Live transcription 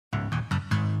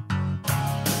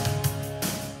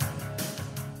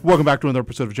Welcome back to another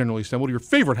episode of Generally Assembled, your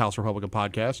favorite House Republican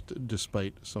podcast,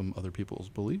 despite some other people's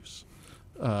beliefs.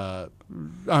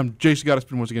 I'm Jason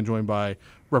Gottesman, once again joined by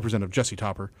Representative Jesse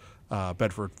Topper,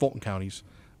 Bedford, Fulton counties.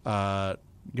 You got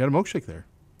a milkshake there.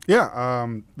 Yeah,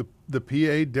 the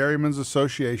PA Dairymen's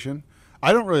Association.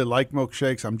 I don't really like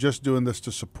milkshakes. I'm just doing this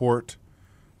to support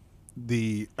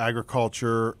the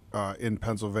agriculture in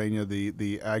Pennsylvania,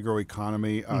 the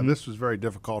agroeconomy. This was very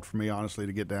difficult for me, honestly,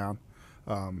 to get down.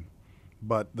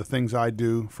 But the things I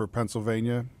do for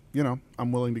Pennsylvania, you know,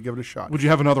 I'm willing to give it a shot. Would you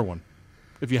have another one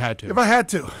if you had to? If I had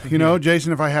to, you know,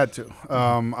 Jason, if I had to,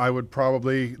 I would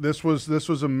probably. This was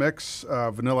a mix,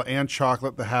 vanilla and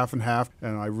chocolate, the half and half,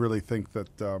 and I really think that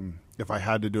if I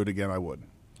had to do it again, I would.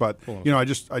 But you know, I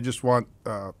just want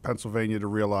Pennsylvania to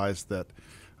realize that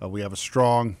we have a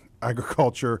strong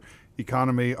agriculture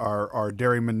economy. Our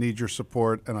dairymen need your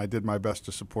support, and I did my best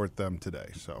to support them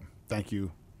today. So thank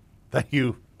you,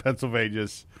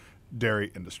 Pennsylvania's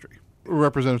dairy industry.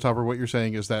 Representative Topper, what you're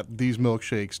saying is that these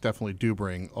milkshakes definitely do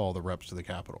bring all the reps to the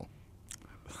Capitol.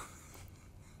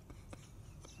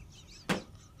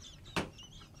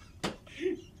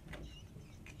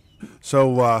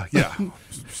 So, yeah,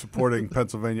 supporting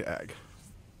Pennsylvania ag.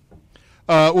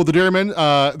 Well, the dairymen,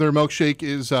 their milkshake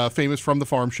is famous from the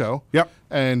farm show. Yep.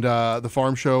 And the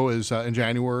farm show is in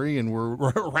January, and we're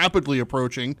rapidly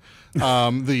approaching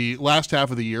the last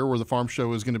half of the year, where the farm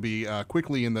show is going to be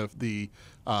quickly in the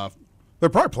they're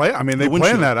probably playing. I mean, they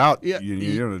plan that out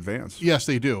in advance. Yes,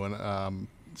 they do. And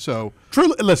so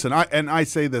truly, listen. I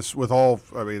say this with all.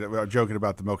 I mean, I'm joking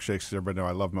about the milkshakes. Everybody know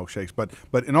I love milkshakes,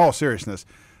 but in all seriousness,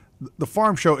 the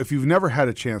farm show, if you've never had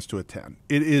a chance to attend,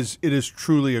 it is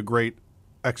truly a great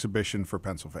exhibition for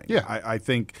Pennsylvania. Yeah. I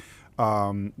think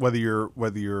whether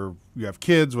you have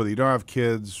kids, whether you don't have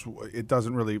kids, it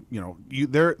doesn't really, you know,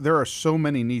 there are so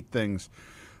many neat things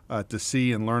to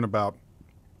see and learn about.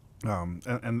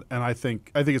 And I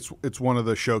think it's one of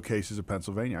the showcases of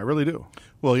Pennsylvania. I really do.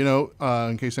 Well, you know,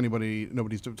 in case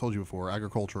nobody's told you before,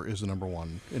 agriculture is the number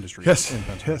one industry in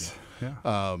Pennsylvania. Yes. Yeah.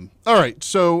 All right.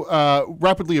 So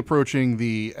rapidly approaching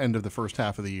the end of the first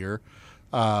half of the year,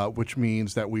 which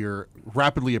means that we are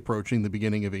rapidly approaching the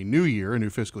beginning of a new year, a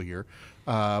new fiscal year.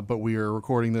 But we are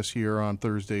recording this here on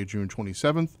Thursday, June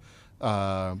 27th.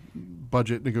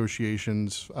 Budget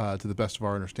negotiations, to the best of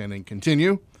our understanding,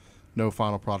 continue. No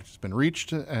final product has been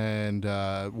reached, and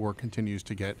work continues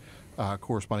to get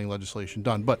corresponding legislation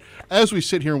done. But as we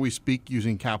sit here and we speak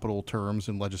using capital terms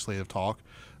and legislative talk,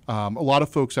 a lot of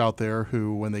folks out there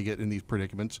who, when they get in these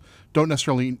predicaments, don't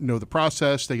necessarily know the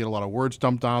process. They get a lot of words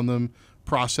dumped on them,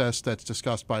 process that's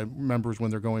discussed by members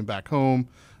when they're going back home.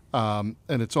 And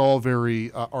it's all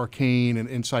very arcane and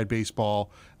inside baseball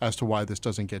as to why this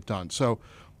doesn't get done. So,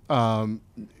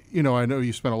 you know, I know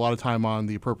you spent a lot of time on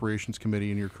the Appropriations Committee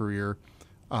in your career.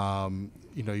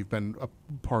 You know, you've been a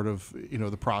part of, you know,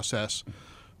 the process.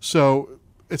 So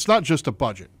it's not just a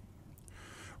budget.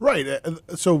 Right.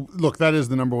 So, look, that is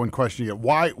the number one question you get.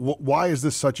 Why is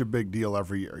this such a big deal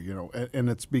every year? You know, and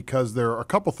it's because there are a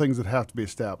couple things that have to be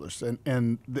established,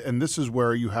 and this is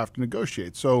where you have to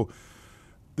negotiate. So,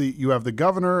 you have the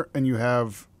governor, and you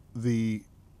have the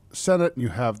Senate, and you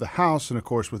have the House, and of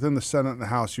course, within the Senate and the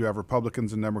House, you have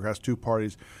Republicans and Democrats, two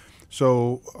parties.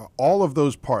 So, all of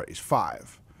those parties,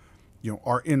 5, you know,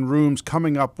 are in rooms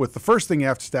coming up with the first thing you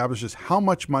have to establish is how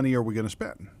much money are we going to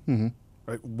spend. Mm-hmm.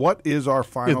 Right? What is our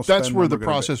final spend? That's where the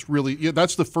process really,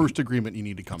 that's the first agreement you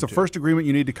need to come to. The first agreement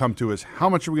you need to come to is how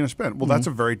much are we going to spend? Well, that's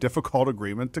a very difficult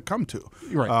agreement to come to.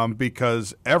 Right.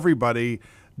 Because everybody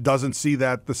doesn't see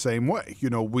that the same way. You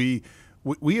know, we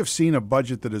have seen a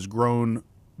budget that has grown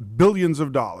billions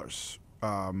of dollars.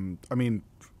 I mean,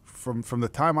 from the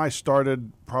time I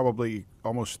started, probably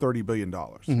almost $30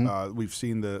 billion. We've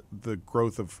seen the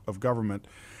growth of government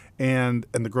and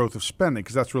the growth of spending,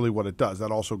 because that's really what it does. That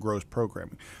also grows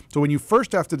programming. So when you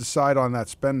first have to decide on that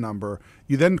spend number,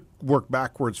 you then work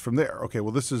backwards from there. Okay,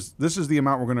 well, this is the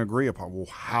amount we're going to agree upon. Well,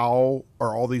 how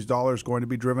are all these dollars going to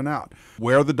be driven out?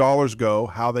 Where the dollars go,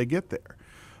 how they get there.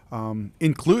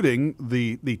 Including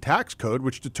the tax code,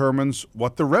 which determines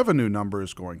what the revenue number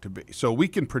is going to be. So we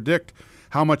can predict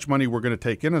how much money we're going to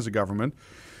take in as a government,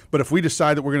 but if we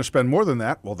decide that we're going to spend more than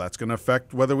that, well, that's going to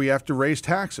affect whether we have to raise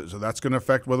taxes, or that's going to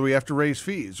affect whether we have to raise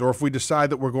fees. Or if we decide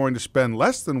that we're going to spend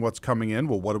less than what's coming in,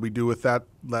 well, what do we do with that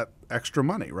extra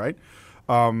money, right?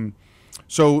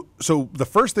 So the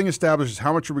first thing established is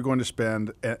how much are we going to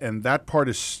spend, and that part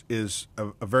is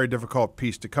a very difficult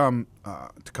piece to come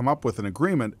up with an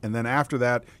agreement. And then after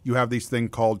that, you have these things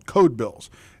called code bills,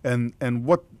 and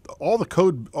what all the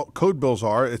code bills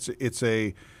are.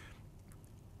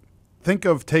 think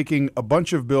of taking a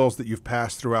bunch of bills that you've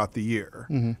passed throughout the year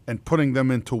and putting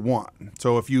them into one.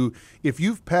 So if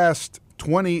you've passed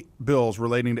 20 bills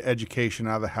relating to education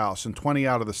out of the House and 20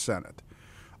 out of the Senate,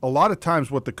 a lot of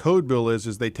times what the code bill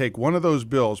is they take one of those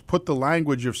bills, put the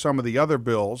language of some of the other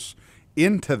bills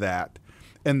into that,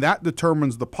 and that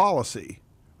determines the policy,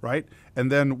 right?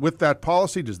 And then with that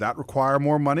policy, does that require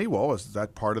more money? Well, is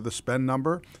that part of the spend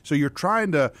number? So you're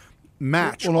trying to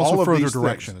match Well, also all of further these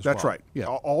direction things. as That's well. right. Yeah.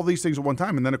 All these things at one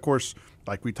time. And then, of course,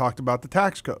 like we talked about the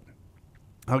tax code.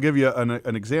 I'll give you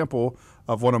an example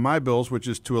of one of my bills, which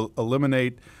is to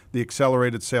eliminate the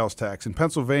accelerated sales tax. In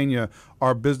Pennsylvania,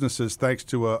 our businesses, thanks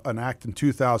to an act in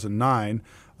 2009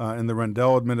 in the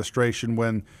Rendell administration,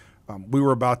 when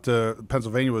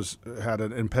Pennsylvania had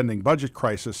an impending budget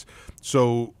crisis.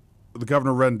 So the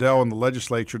Governor Rendell and the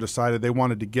legislature decided they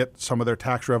wanted to get some of their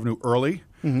tax revenue early.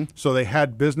 So they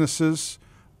had businesses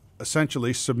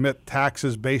essentially submit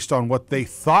taxes based on what they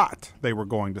thought they were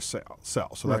going to sell.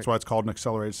 So that's why it's called an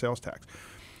accelerated sales tax.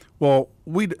 Well,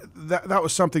 that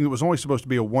was something that was only supposed to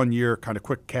be a one-year kind of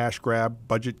quick cash grab,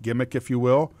 budget gimmick, if you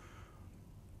will.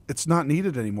 It's not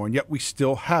needed anymore, and yet we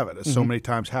still have it, as so many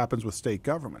times happens with state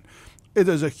government. It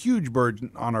is a huge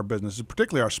burden on our businesses,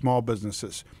 particularly our small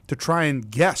businesses, to try and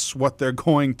guess what they're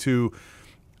going to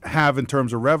have in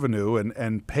terms of revenue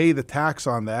and pay the tax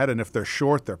on that. And if they're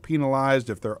short, they're penalized.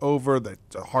 If they're over,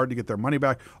 it's hard to get their money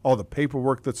back. All the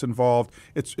paperwork that's involved,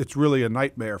 it's really a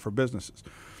nightmare for businesses.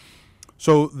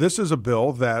 So this is a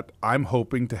bill that I'm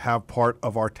hoping to have part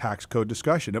of our tax code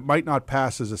discussion. It might not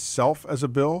pass as a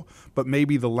bill, but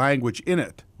maybe the language in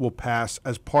it will pass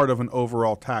as part of an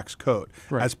overall tax code,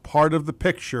 as part of the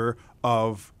picture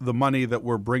of the money that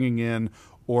we're bringing in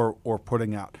or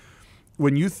putting out.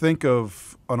 When you think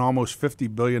of an almost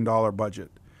 $50 billion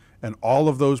budget and all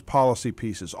of those policy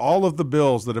pieces, all of the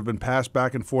bills that have been passed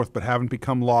back and forth but haven't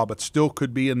become law but still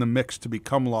could be in the mix to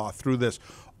become law through this,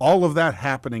 all of that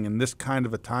happening in this kind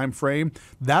of a time frame,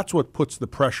 that's what puts the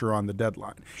pressure on the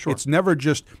deadline. Sure. It's never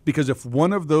just because if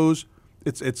one of those,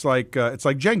 it's like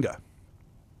Jenga.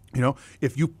 You know,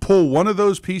 if you pull one of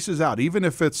those pieces out, even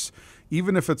if it's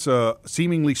a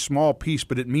seemingly small piece,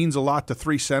 but it means a lot to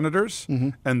 3 senators,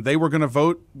 and they were going to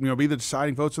vote, be the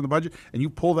deciding votes in the budget, and you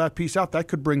pull that piece out, that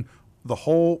could bring the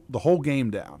whole game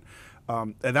down.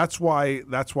 And that's why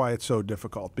it's so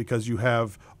difficult, because you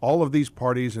have all of these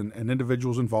parties and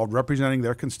individuals involved representing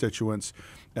their constituents,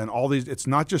 and all these. It's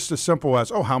not just as simple as,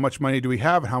 how much money do we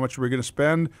have and how much are we going to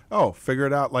spend? Figure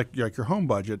it out like your home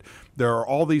budget. There are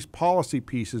all these policy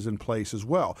pieces in place as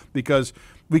well, because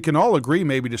we can all agree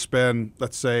maybe to spend,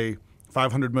 let's say,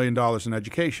 $500 million in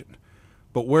education,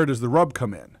 but where does the rub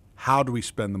come in? How do we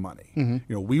spend the money?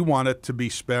 We want it to be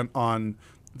spent on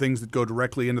things that go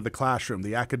directly into the classroom,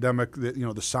 the academic,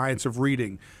 the science of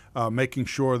reading, making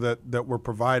sure that we're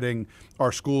providing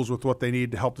our schools with what they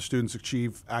need to help the students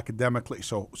achieve academically.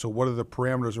 So what are the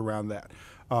parameters around that?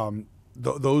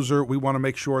 We want to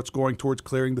make sure it's going towards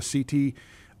clearing the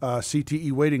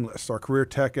CTE waiting lists, our career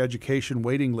tech education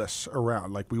waiting lists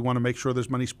around. Like, we want to make sure there's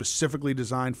money specifically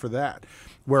designed for that.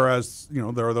 Whereas,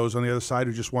 there are those on the other side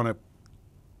who just want to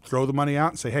throw the money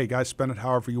out and say, hey, guys, spend it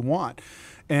however you want.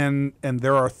 And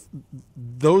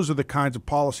those are the kinds of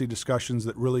policy discussions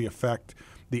that really affect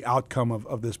the outcome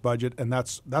of this budget, and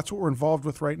that's what we're involved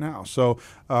with right now. So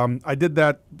I did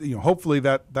that. Hopefully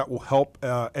that will help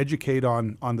educate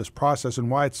on this process and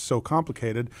why it's so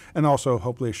complicated, and also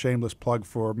hopefully a shameless plug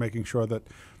for making sure that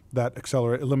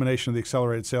elimination of the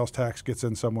accelerated sales tax gets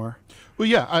in somewhere. Well,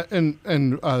 yeah, and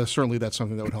certainly that's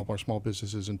something that would help our small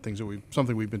businesses and things that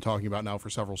something we've been talking about now for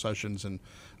several sessions, and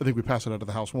I think we passed it out of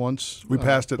the House once. We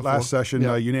passed it before. Last session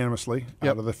unanimously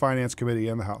Yep. out of the Finance Committee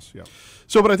and the House. Yeah.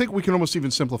 So, but I think we can almost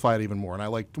even simplify it even more.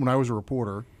 And when I was a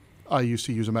reporter, I used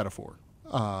to use a metaphor,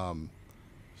 simile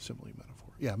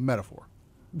metaphor. Yeah, metaphor.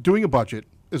 Doing a budget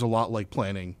is a lot like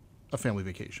planning a family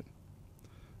vacation.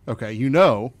 Okay, you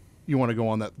want to go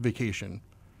on that vacation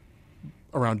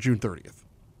around June 30th.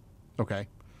 Okay?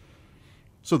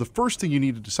 So the first thing you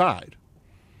need to decide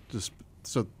is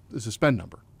a spend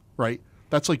number, right?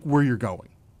 That's like where you're going.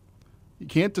 You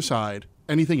can't decide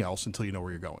anything else until you know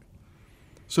where you're going.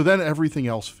 So then everything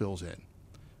else fills in.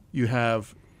 You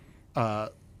have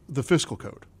the fiscal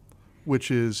code, which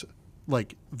is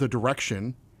like the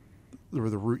direction or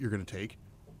the route you're going to take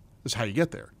is how you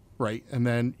get there, right? And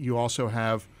then you also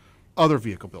have other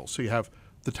vehicle bills. So you have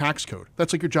the tax code.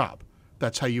 That's like your job.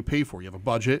 That's how you pay for it. You have a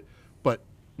budget, but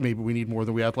maybe we need more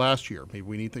than we had last year. Maybe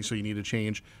we need things, so you need to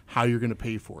change how you're going to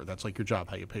pay for it. That's like your job,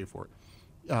 how you pay for it.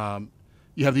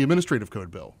 You have the administrative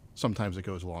code bill. Sometimes it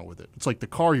goes along with it. It's like the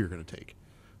car you're going to take.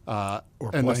 Or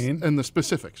and plane. And the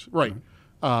specifics, right.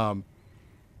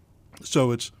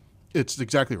 So it's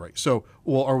exactly right. So,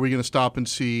 well, are we going to stop and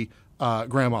see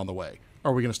grandma on the way?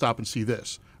 Are we going to stop and see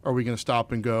this? Are we going to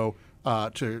stop and go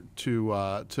to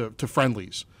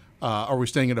Friendlies? Are we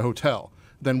staying at a hotel?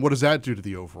 Then what does that do to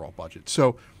the overall budget?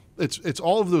 So it's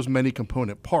all of those many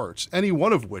component parts, any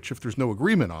one of which, if there's no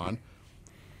agreement on,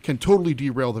 can totally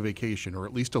derail the vacation or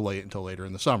at least delay it until later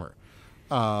in the summer.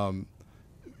 That's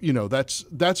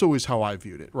always how I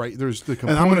viewed it, right? There's the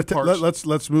component and I'm going parts.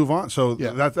 let's move on. So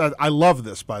that I love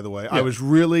this, by the way. Yeah. I was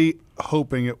really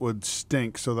hoping it would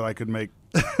stink so that I could make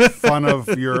fun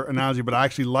of your analogy, but I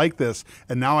actually like this,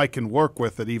 and now I can work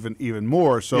with it even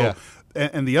more. So,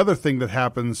 and the other thing that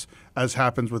happens, as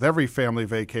happens with every family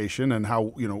vacation, and how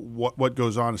what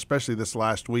goes on, especially this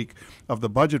last week of the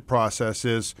budget process,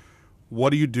 is what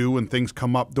do you do when things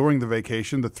come up during the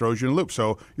vacation that throws you in a loop?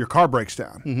 So your car breaks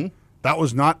down. Mm-hmm. That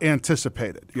was not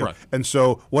anticipated. Right. And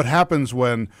so what happens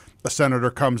when a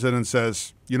senator comes in and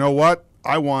says, you know what?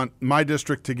 I want my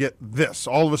district to get this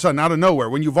all of a sudden out of nowhere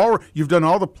when you've done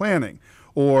all the planning,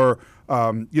 or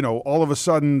all of a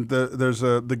sudden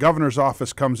the governor's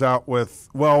office comes out with,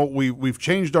 well, we've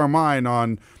changed our mind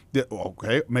on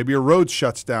maybe a road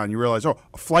shuts down. You realize, a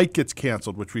flight gets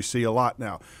canceled, which we see a lot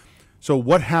now. So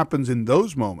what happens in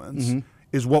those moments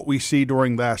is what we see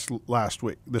during this last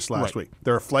week.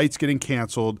 There are flights getting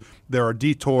canceled. There are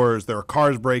detours. There are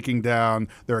cars breaking down.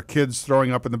 There are kids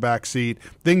throwing up in the back seat.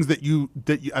 Things that you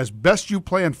as best you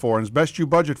plan for and as best you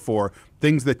budget for,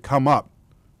 things that come up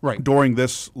during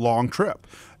this long trip.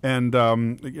 And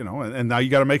and now you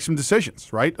got to make some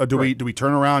decisions, right? Do we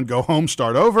turn around, go home,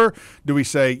 start over? Do we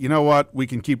say, you know what, we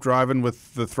can keep driving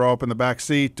with the throw up in the back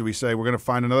seat? Do we say we're going to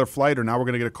find another flight, or now we're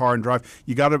going to get a car and drive?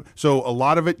 So a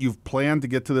lot of it you've planned to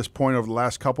get to this point over the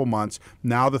last couple months.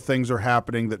 Now the things are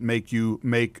happening that make you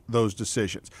make those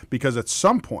decisions, because at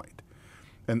some point,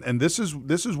 and this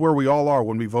is where we all are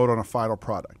when we vote on a final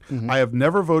product. Mm-hmm. I have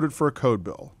never voted for a code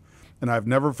bill, and I've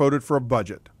never voted for a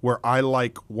budget where I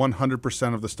like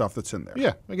 100% of the stuff that's in there.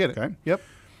 Yeah, I get it. Okay? Yep.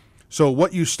 So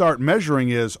what you start measuring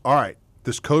is, all right,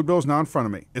 this code bill is now in front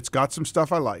of me. It's got some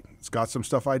stuff I like. It's got some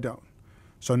stuff I don't.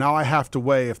 So now I have to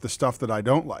weigh if the stuff that I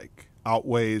don't like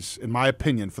outweighs, in my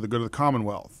opinion, for the good of the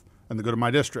Commonwealth and the good of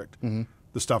my district,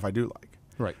 the stuff I do like.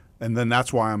 Right. And then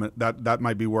that's why that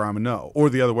might be where I'm a no. Or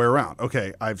the other way around.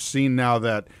 Okay, I've seen now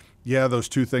that, those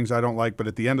two things I don't like, but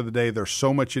at the end of the day, there's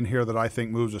so much in here that I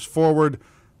think moves us forward.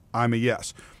 I'm a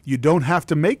yes. You don't have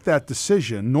to make that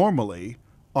decision normally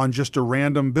on just a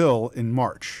random bill in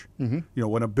March. Mm-hmm.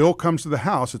 When a bill comes to the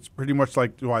House, it's pretty much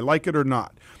like, do I like it or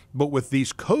not? But with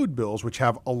these code bills, which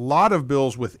have a lot of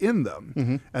bills within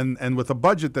them, and with a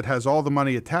budget that has all the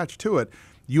money attached to it,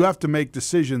 you have to make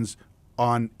decisions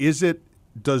on,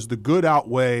 does the good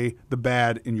outweigh the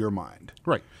bad in your mind?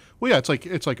 Right. Well, yeah,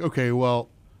 it's like okay, well,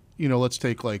 let's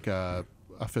take like a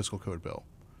fiscal code bill,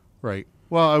 right?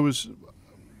 Well,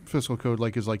 fiscal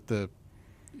code is like the,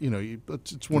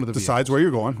 it's one of the decides where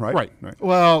you're going, right? Right.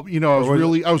 Well,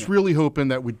 I was really hoping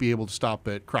that we'd be able to stop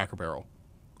at Cracker Barrel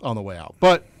on the way out,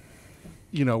 but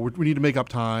we need to make up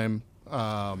time.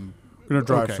 We're gonna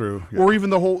drive through, or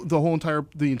even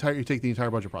you take the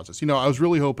entire budget process. I was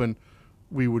really hoping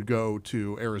we would go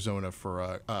to Arizona for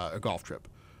a golf trip,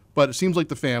 but it seems like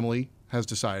the family has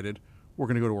decided we're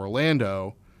going to go to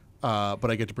Orlando,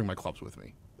 but I get to bring my clubs with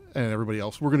me. And everybody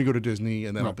else, we're going to go to Disney,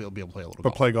 and then I'll be able to play a little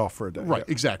golf. But play golf for a day. Right,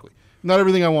 exactly. Not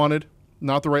everything I wanted,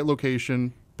 not the right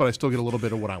location, but I still get a little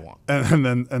bit of what I want. And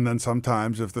then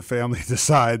sometimes if the family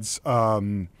decides,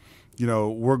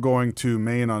 we're going to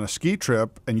Maine on a ski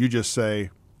trip, and you just say,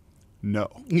 no.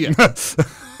 Yeah. That's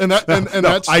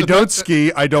I don't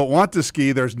ski. I don't want to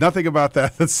ski. There's nothing about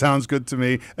that sounds good to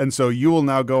me. And so you will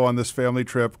now go on this family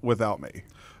trip without me.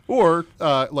 Or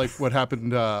like what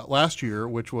happened last year,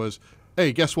 which was,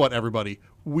 hey, guess what, everybody?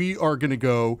 We are going to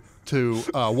go to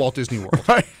Walt Disney World.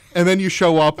 Right. And then you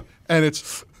show up, and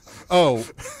it's a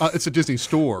Disney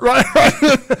store. Right.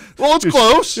 Well, it's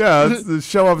close. Yeah, it's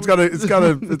show up.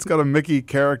 It's got a Mickey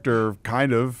character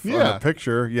kind of on the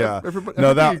picture. Yeah.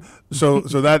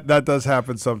 That does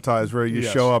happen sometimes where you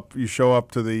show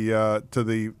up to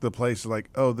the place like,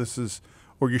 oh, this is.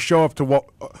 Or you show up to what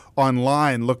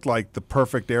online looked like the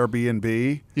perfect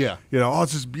Airbnb. Yeah.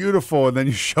 It's just beautiful. And then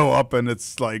you show up and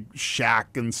it's like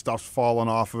shack and stuff's falling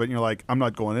off of it. And you're like, I'm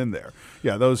not going in there.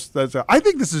 Yeah, I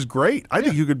think this is great. I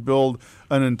think you could build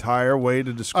an entire way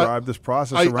to describe this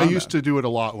process around I used to do it a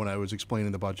lot when I was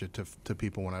explaining the budget to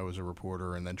people when I was a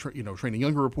reporter, and then training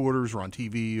younger reporters or on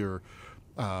TV or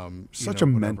such a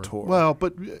mentor. Well,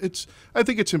 but I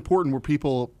think it's important where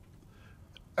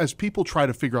as people try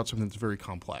to figure out something that's very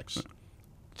complex,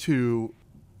 to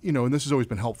and this has always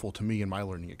been helpful to me in my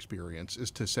learning experience,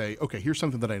 is to say, okay, here's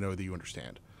something that I know that you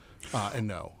understand and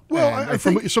know. Well, and I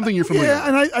think something you're familiar with.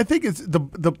 and I think it's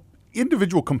the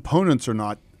individual components are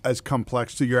not as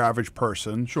complex to your average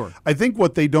person. Sure. I think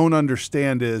what they don't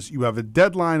understand is you have a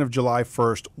deadline of July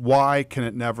 1st. Why can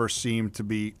it never seem to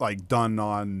be like done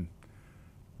on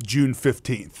June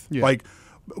 15th? Yeah. Like,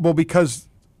 well, because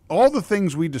all the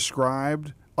things we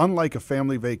described, unlike a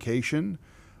family vacation,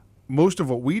 most of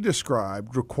what we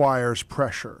described requires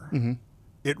pressure. Mm-hmm.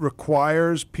 It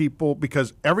requires people,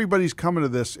 because everybody's coming to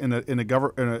this in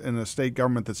a state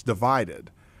government that's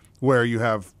divided, where you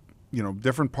have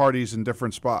different parties in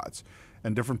different spots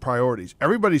and different priorities.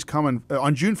 Everybody's coming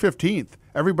on June 15th.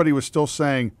 Everybody was still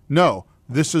saying, no,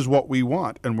 this is what we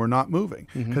want, and we're not moving,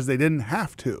 because they didn't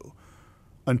have to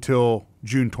until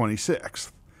June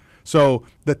 26th. So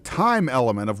the time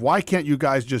element of why can't you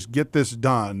guys just get this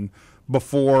done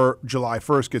before July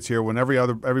 1st gets here when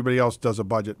everybody else does a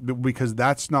budget, because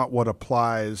that's not what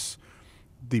applies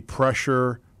the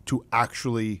pressure to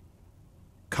actually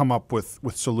come up with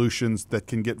solutions that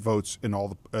can get votes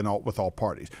with all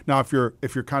parties. Now, if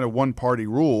you're kind of one party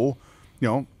rule,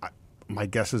 my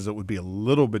guess is it would be a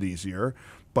little bit easier,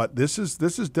 but this is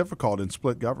difficult in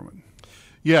split government.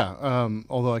 Yeah,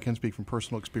 although I can speak from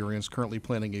personal experience, currently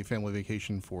planning a family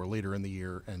vacation for later in the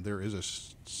year, and there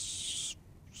is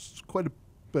quite a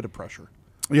bit of pressure.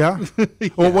 Yeah? Yeah.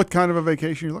 Well, what kind of a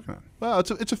vacation are you looking at? Well,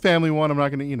 it's a family one. I'm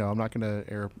not gonna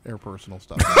air personal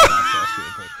stuff.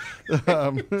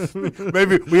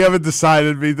 Maybe we haven't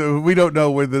decided. We don't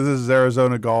know whether this is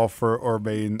Arizona golf or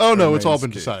Maine. Oh no, Maine it's all ski.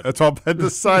 been decided. It's all been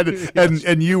decided. Yes.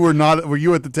 And you were not? Were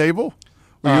you at the table?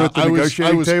 Were you at the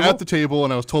negotiating I was table? at the table,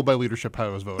 and I was told by leadership how I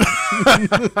was voting.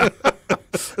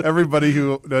 Everybody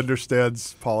who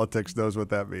understands politics knows what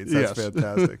that means. That's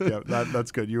fantastic. Yeah,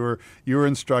 that's good. You were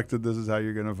instructed. This is how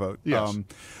you're going to vote. Yes.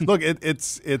 Look,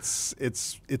 it's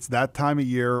that time of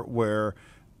year where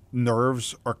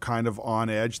nerves are kind of on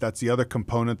edge. That's the other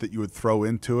component that you would throw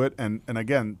into it. And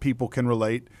again, people can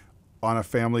relate on a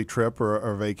family trip or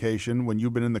a vacation when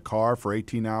you've been in the car for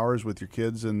 18 hours with your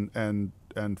kids and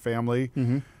family.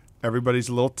 Mm-hmm. Everybody's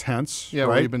a little tense. Yeah, right?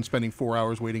 where you've been spending 4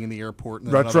 hours waiting in the airport,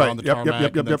 and then That's another right. on the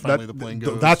tarmac, and then finally the plane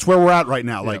goes. That's where we're at right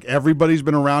now. Yep. Like everybody's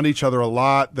been around each other a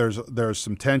lot. There's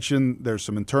some tension. There's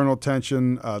some internal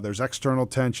tension. There's external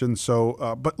tension.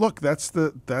 So, but look, that's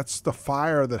the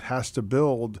fire that has to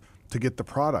build to get the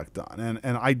product done.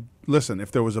 And I listen.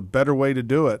 If there was a better way to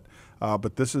do it,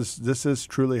 but this is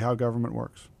truly how government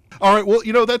works. All right.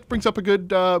 Well, that brings up a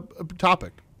good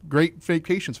topic. Great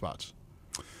vacation spots.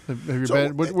 Have you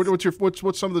been?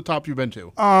 What's some of the top you've been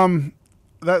to?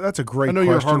 That's a great question. I know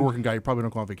you're a hardworking guy. You probably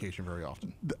don't go on vacation very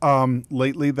often.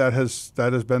 Lately, that has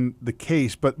been the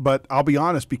case. But I'll be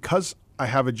honest, because I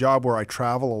have a job where I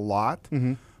travel a lot,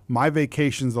 my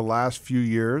vacations the last few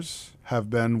years have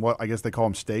been what I guess they call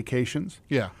them staycations.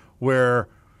 Yeah. Where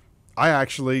I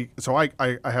actually,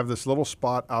 I have this little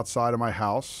spot outside of my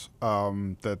house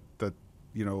that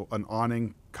an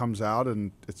awning comes out,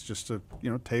 and it's just a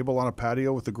table on a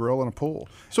patio with a grill and a pool.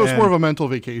 So it's more of a mental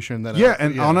vacation than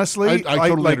honestly, I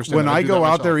totally understand when that. I go out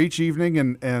myself. there each evening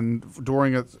and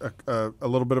during a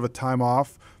little bit of a time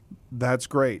off, that's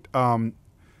great. But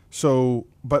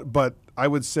I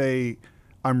would say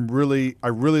I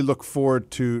really look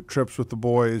forward to trips with the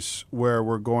boys where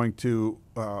we're going to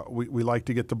we like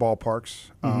to get to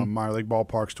ballparks, minor league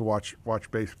ballparks, to watch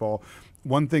baseball.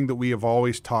 One thing that we have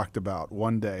always talked about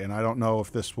one day, and I don't know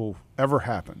if this will ever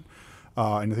happen,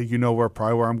 and I think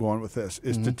probably where I'm going with this,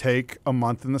 is to take a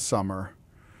month in the summer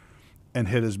and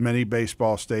hit as many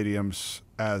baseball stadiums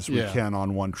as we can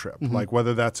on one trip. Like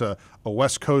whether that's a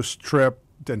West Coast trip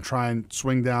and try and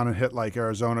swing down and hit like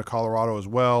Arizona, Colorado as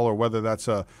well, or whether that's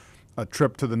a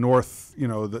trip to the north,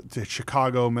 to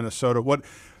Chicago, Minnesota.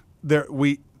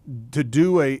 To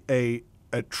do a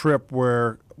trip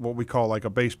where what we call like a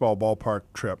baseball ballpark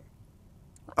trip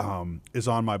is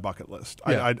on my bucket list.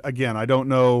 Yeah. I don't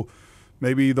know.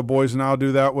 Maybe the boys and I'll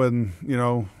do that when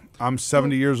I'm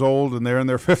 70 years old and they're in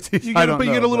their 50s. You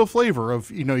get a little flavor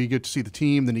of you get to see the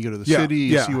team, then you go to the city,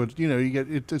 you see what you get.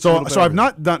 It's so I've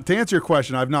not done, to answer your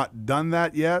question, I've not done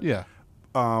that yet. Yeah.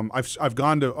 I've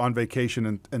gone on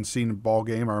vacation and seen a ball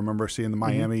game. I remember seeing the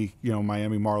Miami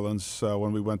Miami Marlins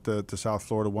when we went to South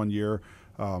Florida one year.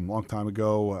 Long time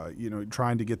ago,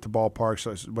 trying to get to ballparks.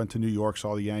 I went to New York,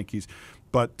 saw the Yankees.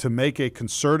 But to make a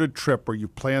concerted trip where you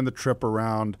plan the trip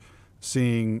around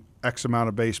seeing X amount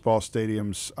of baseball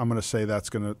stadiums, I'm going to say that's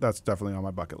definitely on my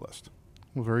bucket list.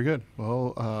 Well, very good.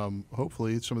 Well,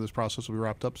 hopefully some of this process will be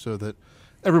wrapped up so that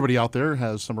everybody out there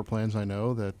has summer plans. I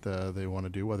know that they want to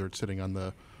do, whether it's sitting on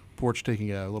the porch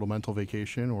taking a little mental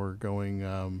vacation or going,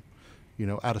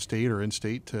 out of state or in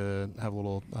state to have a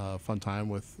little fun time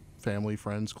with family,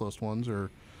 friends, close ones, or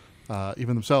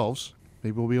even themselves,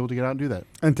 maybe we'll be able to get out and do that.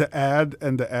 And to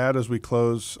add as we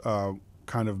close,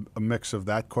 kind of a mix of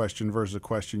that question versus a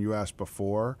question you asked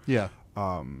before. Yeah.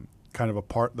 Kind of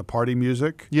the party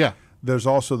music. Yeah. There's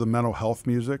also the mental health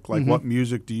music. Like, what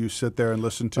music do you sit there and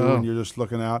listen to when you're just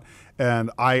looking out? And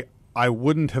I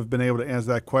wouldn't have been able to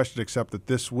answer that question except that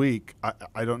this week,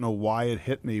 I don't know why it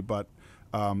hit me, but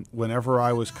whenever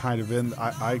I was kind of in,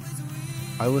 I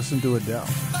listened to Adele.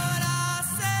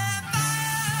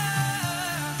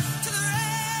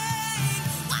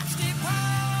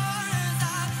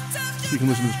 You can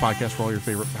listen to this podcast where all your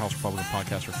favorite House Republican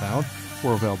podcasts are found.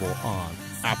 We're available on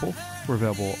Apple, we're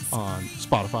available on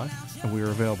Spotify, and we are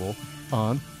available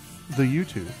on the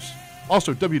YouTubes.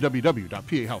 Also,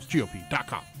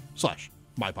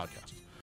 www.pahousegop.com/mypodcast.